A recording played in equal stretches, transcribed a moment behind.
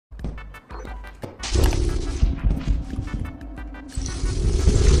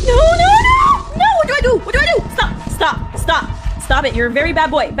Stop it. You're a very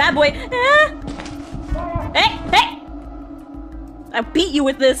bad boy. Bad boy. Hey! Hey! I beat you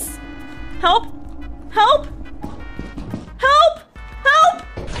with this. Help! Help! Help! Help!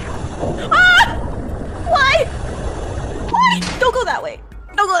 Ah! Why? Why? Don't go that way.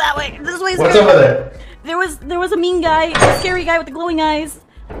 Don't go that way. This way is What's over there? There was a mean guy, a scary guy with the glowing eyes.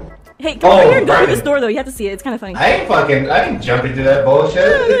 Hey, come over here and go through this door though. You have to see it. It's kind of funny. I ain't jumping through that bullshit.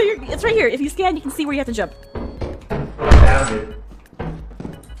 No, it's right here. If you scan, you can see where you have to jump. Found it.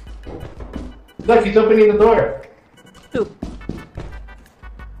 Look, he's opening the door. Who?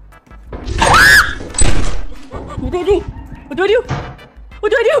 What do I do? What do I do? What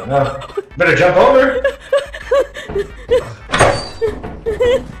do I do? Better jump over.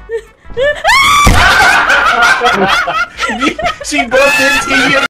 She bumped into you.